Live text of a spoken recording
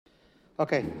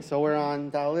Okay, so we're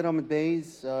on Dalit Amud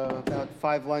Beis, about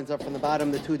 5 lines up from the bottom,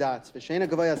 the 2 dots. V'sheina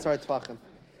gavoya asar tefachim.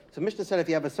 So Mishnah said if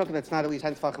you have a sukkah that's not at least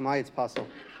 10 tefachim high, it's possible.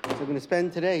 So we're going to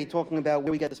spend today talking about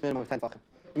where we get this minimum of 10 tefachim.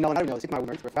 You know, I don't know, it's my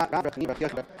words. With Rabbi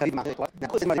Yonasan.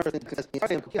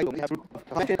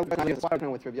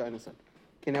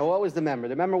 Okay, now what was the member?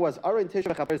 The member was Aron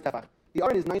Tishva Chaper's Tefach. The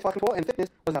Aron is 9 tefachim tall, and thickness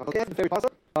was okay. That's very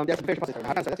possible. That's very possible.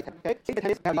 Okay, see the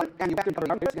tennis, and you back to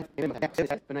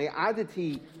the when I added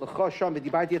to L'chosham, but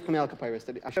Dibarti at Kamel Kapiris,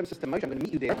 that Hashem says to Moshe, I'm going to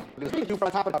meet you there. I'm going to speak to you from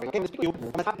the top of the I'm going to speak to you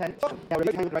from the top 10. Now we're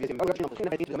going to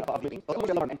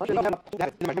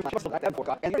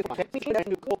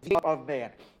the of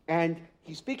man. And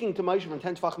he's speaking to Moshe from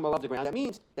 10 tefachim above the ground. That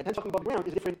means that 10 tefachim above the ground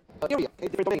is a different area, okay,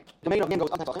 different domain. Domain of man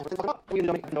goes up 10 tefachim up. We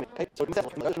domain. Okay, so it says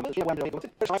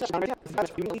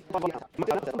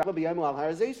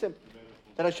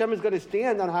that Hashem is going to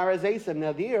stand on Har HaZeisim.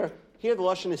 Now here the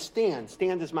lashon is stand.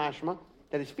 Stand is mashma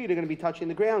that his feet are going to be touching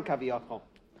the ground. Kaviyachol.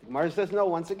 The Gemara says no.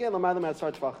 Once again,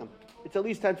 it's at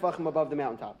least 10 tefachim above the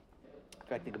mountaintop. In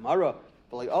fact, the Gemara.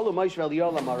 Did Moshe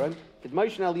and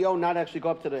Eliyahu not actually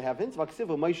go up to the heavens? That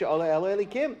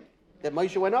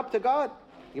Moshe went up to God.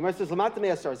 The Gemara says,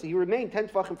 so he remained 10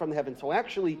 tefachim from the heavens. So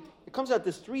actually, it comes out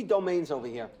there's 3 domains over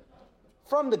here.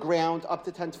 From the ground up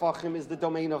to 10 tefachim is the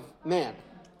domain of man.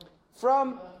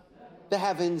 From the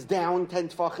heavens down 10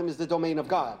 tefachim is the domain of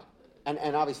God.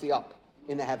 And obviously up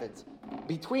in the heavens.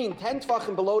 Between 10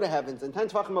 tefachim below the heavens and 10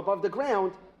 tefachim above the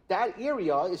ground, that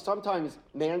area is sometimes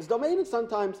man's domain and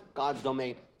sometimes God's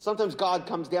domain. Sometimes God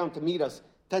comes down to meet us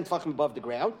 10 tefachim above the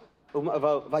ground.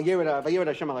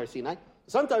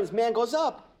 Sometimes man goes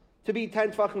up to be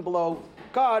 10 tefachim below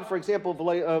God. For example,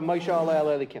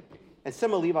 Moshe and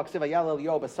similarly,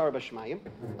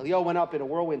 Eliyahu went up in a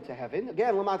whirlwind to heaven.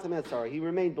 Again, he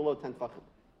remained below 10 tefachim.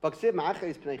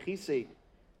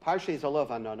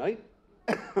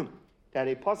 That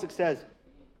a pasuk says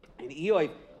in Eoy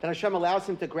that Hashem allows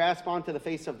him to grasp onto the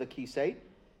face of the kisei,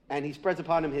 and he spreads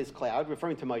upon him his cloud,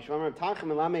 referring to Moshe.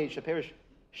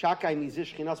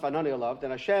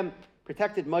 That Hashem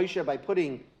protected Moshe by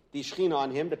putting the Shechina on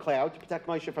him, the cloud, to protect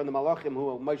Moshe from the Malachim,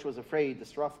 who Moshe was afraid the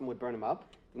Srafim would burn him up.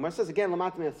 The Gemara says again,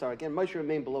 Moshe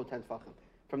remained below 10 tefachim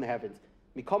from the heavens.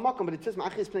 But it says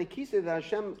that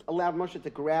Hashem allowed Moshe to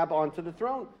grab onto the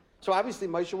throne. So obviously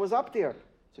Moshe was up there.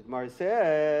 So Gemara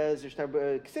says,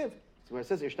 where it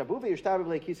says,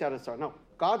 no,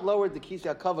 God lowered the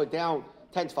kisei cover down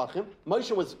 10 tefachim.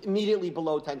 Moshe was immediately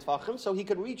below 10 tefachim, so he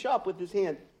could reach up with his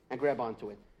hand and grab onto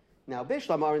it. Now,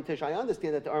 Bishlam Aron Tish, I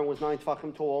understand that the Aron was 9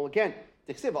 tefachim tall. Again,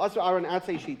 the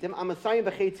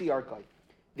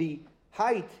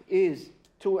height is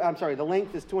the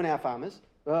length is 2.5 amas.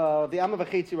 The amma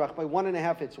v'chetzi rach by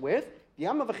 1.5 its width. The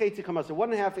amma v'chetzi kamas, so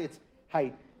 1.5 its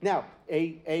height. Now,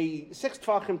 a 6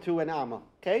 tefachim to an amma,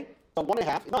 okay? So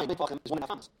 1.5 is 9 tefachim is 1.5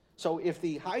 amas. So if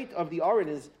the height of the Aron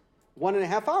is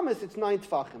 1.5 amas, it's 9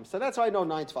 tefachim. So that's how I know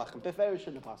 9 tefachim. Beferish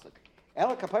in the pasuk.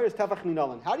 Ela kapiris tefach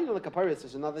minalan. How do you know the kapiris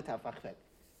is another tefach?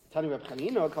 Tani Reb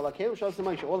Chanina kalakeim shas the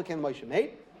Moshe. All the ken Moshe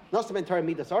made. Nasam ben Torah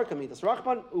midas arka midas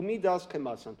rachman umidas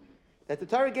kemasan. That the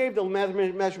Torah gave the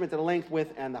measurement of the length,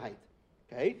 width, and the height.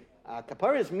 Okay.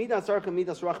 Kapiris midas arka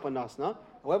midas rachman nasna.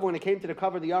 However, when it came to the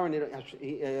cover of the Aron,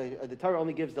 the Torah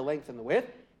only gives the length and the width.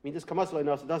 Midas kemasan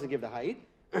nasna doesn't give the height.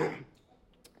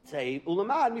 Say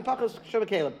ulamad mipachos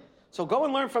sheva. So go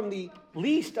and learn from the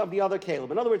least of the other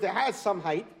Caleb. In other words, it has some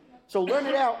height. So learn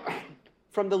it out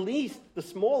from the least, the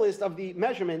smallest of the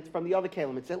measurement from the other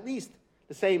Caleb. It's at least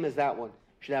the same as that one.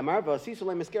 You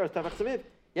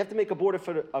have to make a border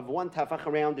of 1 tefach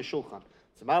around the shulchan.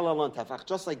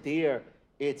 Just like there,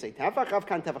 it's a tefach.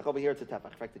 Avkan tefach over here, it's a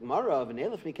tefach. In fact, the Gemara of an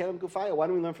elef mikelem gufaya. Why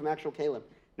don't we learn from actual Caleb,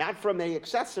 not from a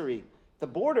accessory? The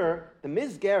border, the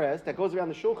mizgeres that goes around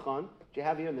the shulchan, which you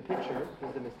have here in the picture,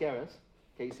 is the mizgeres.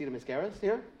 Okay, you see the mizgeres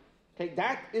here? Okay,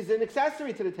 that is an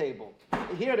accessory to the table.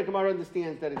 Here the Gemara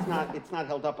understands that it's not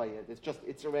held up by it.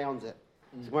 It surrounds it.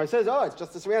 So Gemara says, it's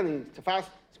just the surrounding. Gemara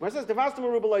says,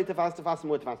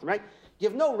 right? You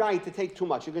have no right to take too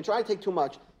much. You can try to take too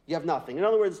much, you have nothing. In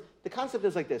other words, the concept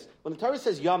is like this. When the Torah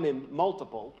says yamim,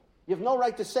 multiple, you have no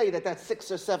right to say that that's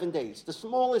 6 or 7 days. The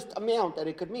smallest amount that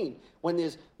it could mean. When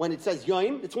it says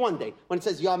yom, it's 1 day. When it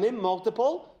says yamim,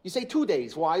 multiple, you say 2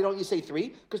 days. Why don't you say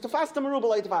 3? Because tefasta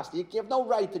merubah tefasta. You have no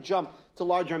right to jump to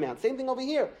larger amounts. Same thing over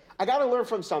here. I got to learn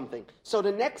from something. So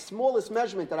the next smallest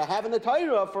measurement that I have in the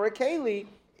Torah for a keli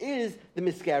is the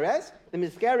miskeres. The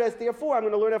miskeres, therefore, I'm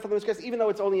going to learn out from the miskeres, even though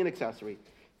it's only an accessory.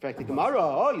 In fact, the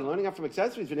Gemara, you're learning out from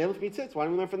accessories. Why don't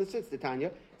we learn from the tzitz? The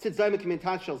Tanya. Tzitz zaymek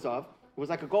mintat shel zav. It was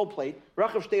like a gold plate.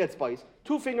 Rachav shtei etzbais,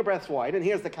 2 finger breadths wide, and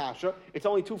here's the kasha. It's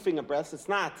only 2 finger breadths. It's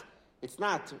not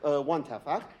 1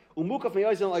 tefach. Umukaf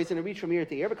me'oizen oizen, and reach from ear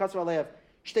to ear. Because I have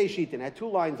shtei shitin, had 2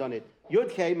 lines on it. Yud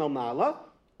Kei Melmala.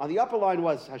 On the upper line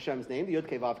was Hashem's name, the Yud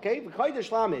Kei Vav Kei.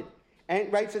 Kodesh Lamed.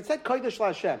 And right, so it said Kodesh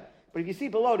LaHashem. But if you see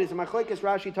below, there's a Machlokes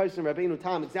Rashi, Tosfos, and Rabbeinu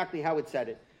Tam, exactly how it said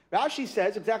it. Rashi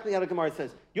says exactly how the Gemara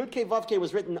says. Yud Kei Vav Kei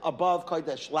was written above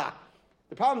Kodesh La.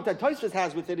 The problem that Tosfos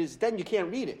has with it is then you can't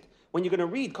read it. When you're going to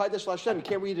read Kodesh LaHashem, you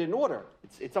can't read it in order.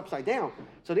 It's upside down.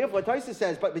 So therefore, Tosfos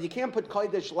says, but you can't put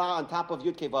Kodesh La on top of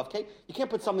Yud Kei Vav Kei. You can't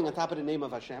put something on top of the name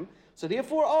of Hashem. So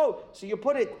therefore, so you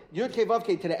put it Yud Kei Vav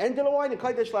Kei to the end of the line and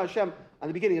Kodesh LaHashem on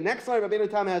the beginning. The next line, Rabbeinu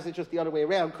Tam has it just the other way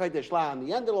around. Kodesh La on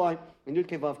the end of the line and Yud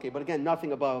Kei Vav Kei. But again,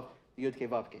 nothing above the Yud Kei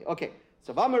Vav Kei. Okay.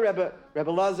 So Vama Rebbe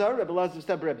Lazar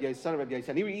said Rebbe Yosef, son of Rebbe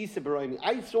Yosef,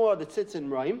 I saw the tzitz in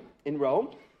Rome.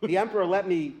 The emperor let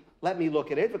me look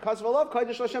at it because of Allah.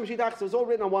 Kodesh LaHashem Shidach. So it was all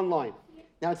written on one line.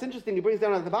 Now it's interesting. He brings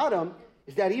down at the bottom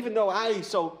is that even though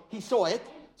he saw it.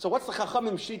 So what's the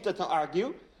Chachamim Shita to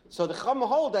argue? So the Chachamim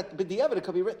hold that b'di'evet it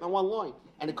could be written on one line,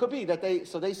 and it could be that they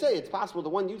say it's possible the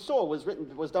one you saw was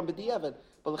done b'di'evet,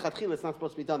 but l'chatchila it's not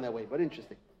supposed to be done that way. But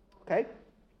interesting. Okay.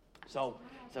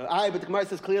 But the Gemara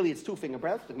says clearly it's 2 finger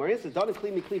breaths. The Gemara says, Dana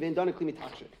Klimi Klivi, Dana Klimi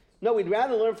Takshit. No, we'd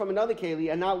rather learn from another Keli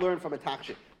and not learn from a Takshit.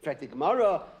 In fact, the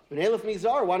Gemara, B'nei Lef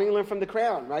Mizar, why don't you learn from the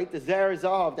crown, right? The Zer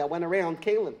Zahav that went around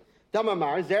Kalim.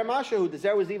 Damamar, Zer Mashahu, the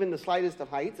Zer was even the slightest of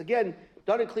heights. Again,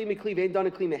 Dana Klimi Klivi,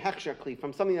 Dana Klimi Hechsher Kli,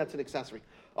 from something that's an accessory.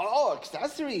 Oh,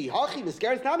 accessory, Hachi,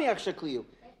 Miskeres Nami Hechsher Kliu.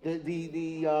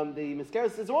 The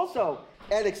Miskeres is also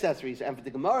an accessories. And for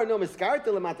the Gemara, no, Miskeres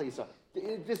Telemata Yisah.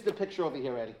 This is the picture over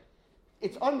here, Eddie.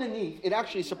 It's underneath. It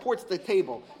actually supports the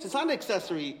table. So it's not an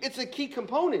accessory. It's a key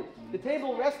component. The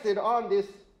table rested on this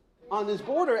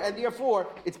border, and therefore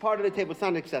it's part of the table. It's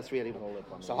not an accessory anymore.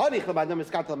 So okay,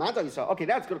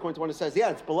 that's good according to one who says,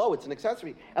 yeah, it's below. It's an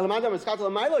accessory. So the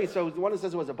one who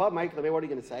says it was above, Mike, what are you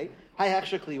going to say?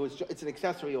 It's an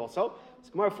accessory also. So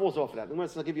Gemara falls off of that. I'm going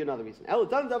to give you another reason. I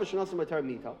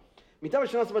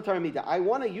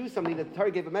want to use something that the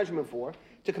Torah gave a measurement for,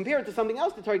 to compare it to something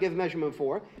else the Torah gave a measurement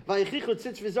for. Don't ask me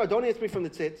from the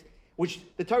tzitz, which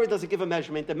the Torah doesn't give a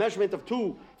measurement. The measurement of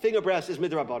 2 finger breaths is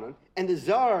midrabanan. And the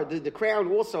zar, the crown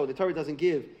also, the Torah doesn't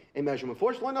give a measurement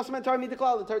for. The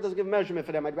Torah doesn't give a measurement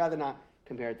for them. I'd rather not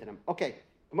compare it to them. Okay,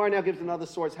 Gemara now gives another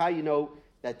source how you know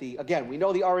that we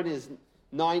know the aron is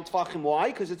 9 tefachim.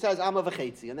 Why? Because it says Amma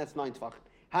v'chetzi, and that's 9 tefachim.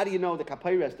 How do you know the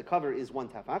kapayres, the cover, is 1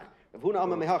 tefach? Rav Huna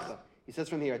Amma mehacha. He says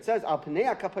from here, it says, Al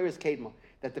pnei kapayres kedma,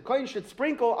 that the kohen should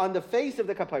sprinkle on the face of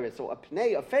the kapayres. So a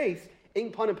pnei, a face,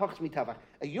 in panim pachs mitavach.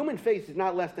 A human face is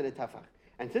not less than a tefach.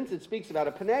 And since it speaks about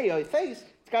a pnei, a face,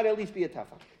 it's got to at least be a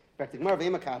tefach. In fact, the Gemara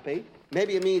v'ema kape,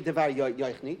 maybe it means devar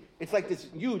yoichni. It's like this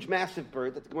huge, massive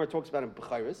bird that the Gemara talks about in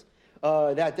Bechayres,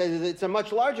 that it's a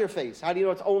much larger face. How do you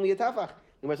know it's only a tefach?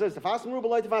 The Gemara says, tefas meru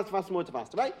b'loy tefas, tefas more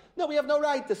tefas. Right? No, we have no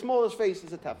right. The smallest face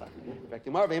is a tefach. In fact,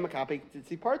 the Gemara v'ema kape,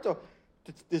 tziparto,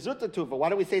 the Zutta Tuva. Why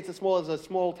do we say it's as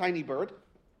small, tiny bird,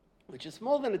 which is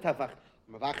smaller than a tefach?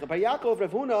 Mavacha bar Yaakov,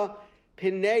 Rav Huna,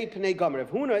 Pnei Gomer. Rav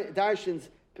Huna darshins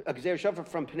Gzer Shofar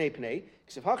from Pnei.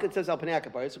 Ksiv Hach, it says Al Pnei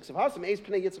HaKaparis. So Ksiv Hasam Eis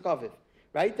Pnei Yitzchak Aviv.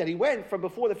 Right? That he went from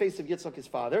before the face of Yitzchak, his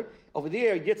father. Over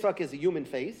there, Yitzchak is a human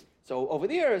face. So over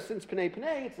there, since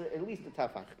Pnei, it's at least a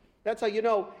tefach. That's how you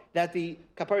know that the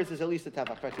Kaparis is at least a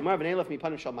tefach.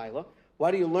 Why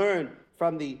do you learn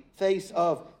from the face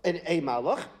of a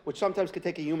malach, which sometimes could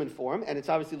take a human form, and it's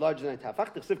obviously larger than a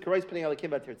tefach?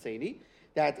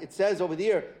 That it says over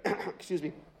there, excuse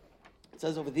me, it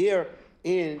says over there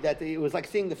that it was like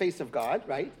seeing the face of God,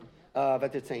 right? So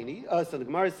the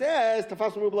Gemara says,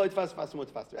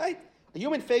 right? A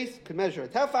human face could measure a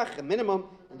tefach, a minimum,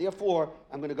 and therefore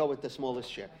I'm going to go with the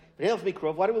smallest share. Why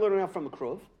do we learn out from a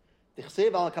kruv? That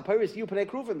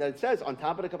it says on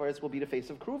top of the kaparis will be the face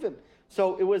of kruvim.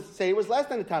 So it was less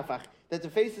than a tefach. That the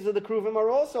faces of the kruvim are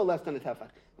also less than a tefach.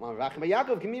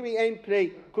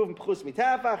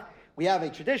 We have a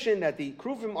tradition that the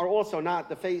kruvim are also not,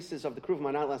 the faces of the kruvim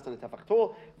are not less than a tefach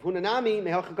tall.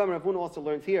 Ravuna also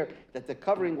learns here that the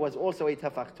covering was also a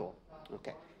tefach tall.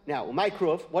 Okay. Now, my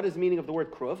kruv, what is the meaning of the word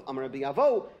kruv? Amar Rabbi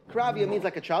Avo, karavia means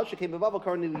like a child. She came above a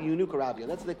karnu karavia.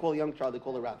 That's what they call a young child, they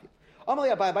call a ravia. But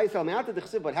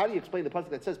how do you explain the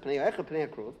pasuk that says Pnei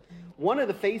Kruv? One of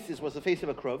the faces was the face of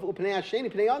a Kruv.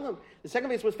 The second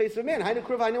face was the face of a man. If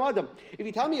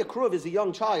you tell me a Kruv is a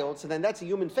young child, so then that's a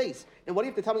human face. And what do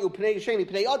you have to tell me?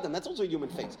 Pnei Adam. That's also a human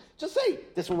face. Just say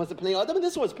this one was the Pnei Adam and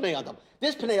this one was Pnei Adam.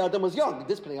 This Pnei Adam was young.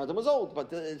 This Pnei Adam was old.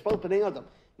 But it's both Pnei Adam.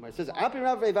 It says,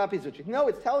 no,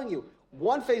 it's telling you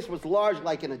one face was large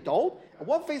like an adult, and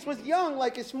one face was young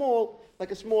like a small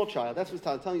child. That's what's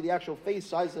telling you the actual face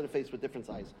size of the face with different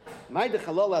size.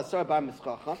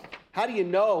 How do you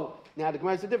know? Now the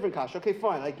Gemara is a different kasha. Okay,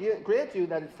 fine. I grant you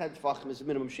that it's 10 tefachim is the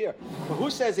minimum shear. But who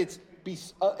says it's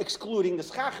excluding the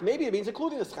schach? Maybe it means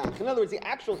including the schach. In other words, the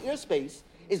actual ear space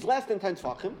is less than 10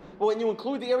 tefachim, but when you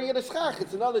include the area of the schach,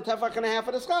 it's another tefach and a half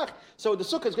of the schach. So the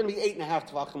sukkah is going to be 8.5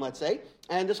 tefachim, let's say,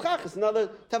 and the schach is another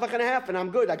tefach and a half, and I'm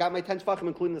good. I got my 10 tefachim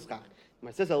including the schach. The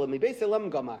Gemara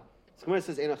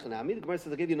says, the Gemara says,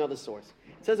 I'll give you another source.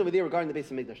 It says over there regarding the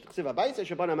base of Mikdash.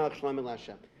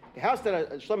 The house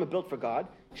that Shlomo built for God,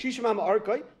 Shishim Amma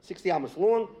Arkoi, 60 amos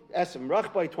long, Esem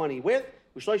Rachbai, 20 width,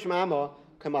 Ushloshim Amma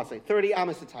Kamasai, 30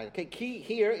 amos high. Okay, key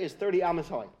here is 30 amos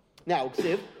high. Now,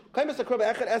 Ksiv, the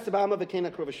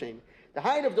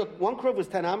height of the one kruv was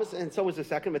 10 amos, and so was the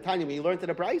second. Matanya, we learned in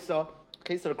the Brisa.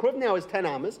 Okay, so the kruv now is 10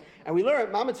 amos, and we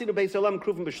learned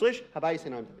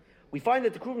we find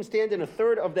that the kruvim stand in a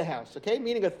third of the house. Okay,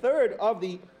 meaning a third of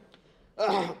the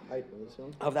height,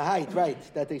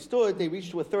 right? That they stood, they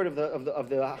reached to a third of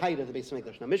the height of the base of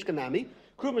Mikdash. Now, Mishkan Nami,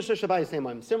 kruvim shlish habayis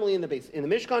same. Similarly, in the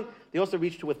Mishkan, they also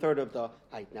reached to a third of the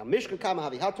height. Now, Mishkan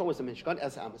Kamahavi, how tall was the Mishkan?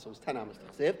 As amos, so it was 10 amos.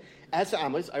 As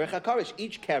amos, Arech HaKaresh,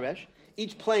 each keresh,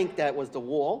 each plank that was the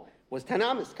wall was 10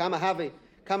 amos. Kamahavi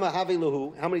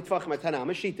Luhu, how many tefachim are 10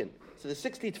 amos? Shitin. So there's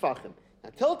 60 tefachim. Now,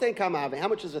 Tiltain Kamahavi, how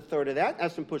much is a third of that?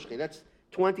 As from Pushki, that's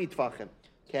 20 tefachim.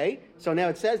 Okay, so now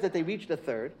it says that they reached a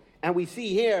third. And we see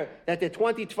here that they're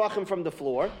 20 tefachim from the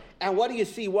floor. And what do you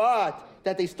see? What?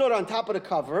 That they stood on top of the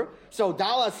cover. So,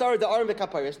 Dala Asar, the Aron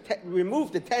V'Kaparis,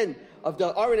 remove the 10 of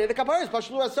the Aron and the Kaparis.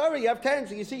 Pashlu Asar, you have 10.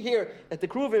 So you see here that the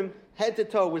Kruvim, head to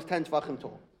toe, was 10 tefachim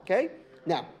tall. Okay?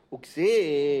 Now,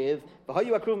 Uksiv,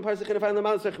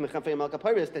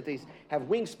 that they have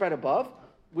wings spread above,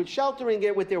 with sheltering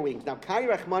it with their wings. Now, what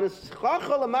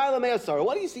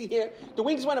do you see here? The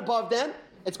wings went above them.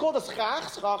 It's called a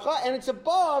schacha, and it's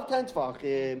above 10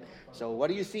 tefachim. So what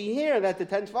do you see here? That the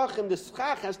 10 tefachim, the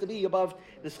schach has to be above.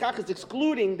 The schach is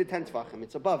excluding the 10 tefachim.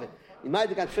 It's above it. How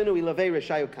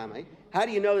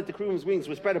do you know that the kruvim's wings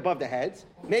were spread above the heads?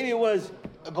 Maybe it was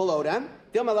below them.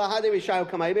 Maybe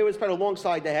it was spread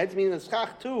alongside the heads, meaning the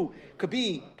schach too could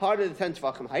be part of the 10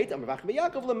 tefachim height.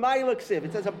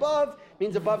 It says above,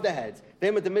 means above the heads.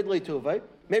 Maybe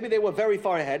they were very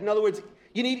far ahead. In other words,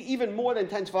 you need even more than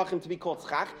 10 tefachim to be called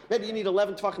schach. Maybe you need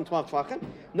 11 tefachim, 12 tefachim.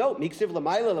 No, miksiv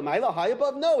l'mayla, high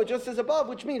above. No, it just says above,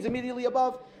 which means immediately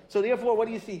above. So therefore, what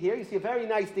do you see here? You see a very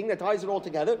nice thing that ties it all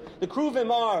together. The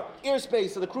kruvim are,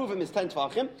 airspace of the kruvim is 10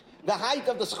 tefachim. The height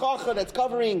of the schacha that's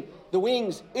covering the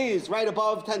wings is right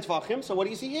above 10 tefachim. So what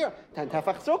do you see here? 10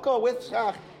 tefach sukkah with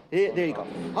schach. There you go.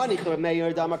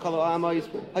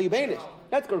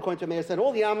 That's good according to Meir. Said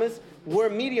all the amas were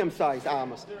medium-sized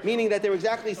amas, meaning that they were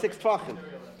exactly 6 tefachim.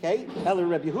 Okay? Ela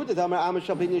Reb Yehuda Damar amas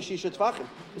shal binyan shisha tefachim.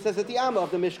 It says that the amma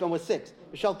of the Mishkan was 6.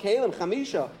 Mishal Kalim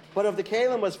chamisha, but of the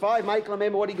Kalim was 5. Michael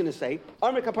Mema, what are you going to say?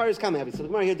 Arme kaparis kamahavi. So the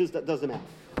Gemara here does the math.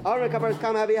 Arme kaparis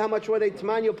kamahavi. How much were they?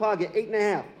 Tamanyo paga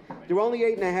 8.5. They were only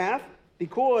 8.5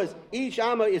 because each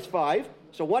amma is 5.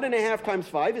 So 1.5 times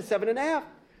 5 is 7.5.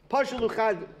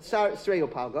 Pashaluchad sreyo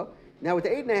palga. Now with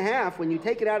the 8.5, when you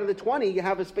take it out of the 20, you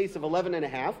have a space of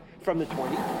 11.5 from the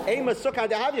 20.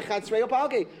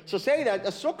 So say that a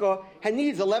sukkah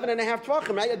needs 11.5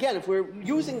 tvachim, right? Again, if we're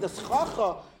using the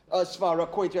schacha svara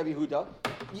according to Rabbi Yehuda,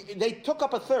 they took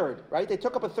up a third, right? They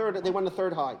took up a third, they went a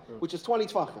third high, which is 20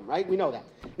 tvachim, right? We know that.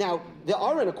 Now, the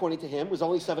Aron, according to him, was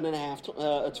only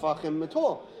 7.5 tvachim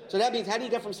tall. So that means, how do you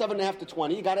get from 7.5 to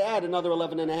 20? You got to add another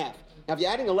 11.5. Now, if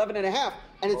you're adding 11.5,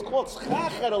 and it's called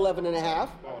schach at 11.5,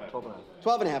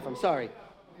 12.5, I'm sorry.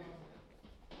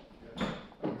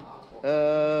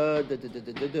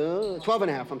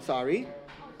 12.5, I'm sorry.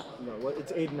 No,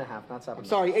 it's 8.5, not 7. I'm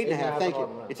sorry, 8.5, thank you.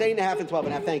 It's 8.5 and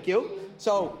 12.5, thank you.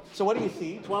 So what do you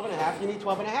see? 12.5, you need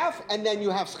 12.5, and then you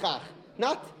have schach.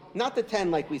 Not the 10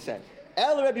 like we said.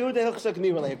 According to Rabbi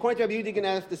Yehuda, you're going to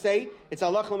have to say, it's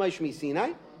Allah L'may Shmi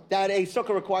Sinai, that a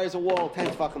sukkah requires a wall 10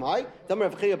 tefachim high.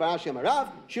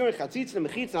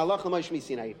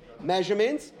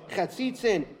 Measurements,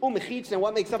 chatzitzin, umechitzin, and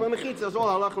what makes up a mechitzin is all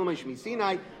halach l'may shmi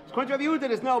Sinai. According to Rabbi Yehuda,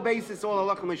 there's no basis, all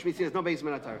halach l'may shmi Sinai, there's no basis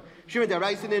in the Torah. Shimon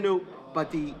deraisa nenu,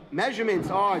 but the measurements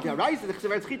are deraisa, the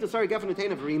chsever tzchita, sorry, gefen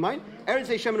utein of remind, eretz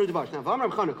Hashem and u'devash. Now, v'amar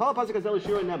Rav Chana, kol pasuk hazel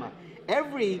shira nema.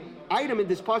 Every item in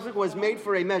this pasuk was made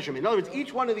for a measurement. In other words,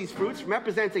 each one of these fruits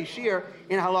represents a shear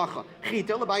in halacha.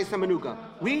 Chita l'bayis hamanuga.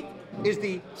 Wheat is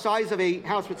the size of a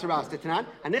house with saras. Tetanan.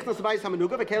 Anichnas l'bayis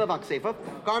hamanuga v'kelev aksefa.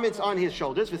 Garments on his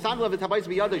shoulders. V'sandal v'tabayis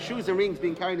b'yada. Shoes and rings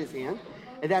being carried in his hand.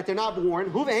 that they're not worn.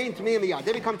 Huvehain tamei miyad.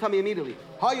 They become tummy immediately.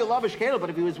 Hayu lavish kelim. But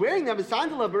if he was wearing them,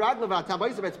 sandal baraglav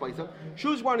tabayis betzbayis.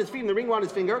 Shoes were on his feet and the ring were on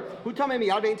his finger. Hu tamei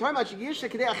miyad. Vein time achi yish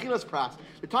kedei achilas pras.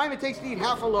 The time it takes to eat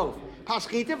half a loaf.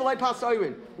 Paschitiv v'lay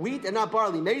pasayrin. Wheat and not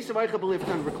barley. Meisa v'aycha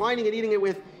beliftan. Reclining and eating it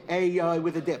with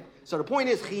a dip. So the point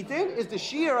is, chitin is the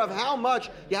shear of how much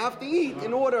you have to eat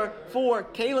in order for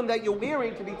kalim that you're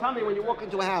wearing to be tummy when you walk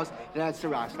into a house that has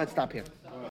saras. Let's stop here.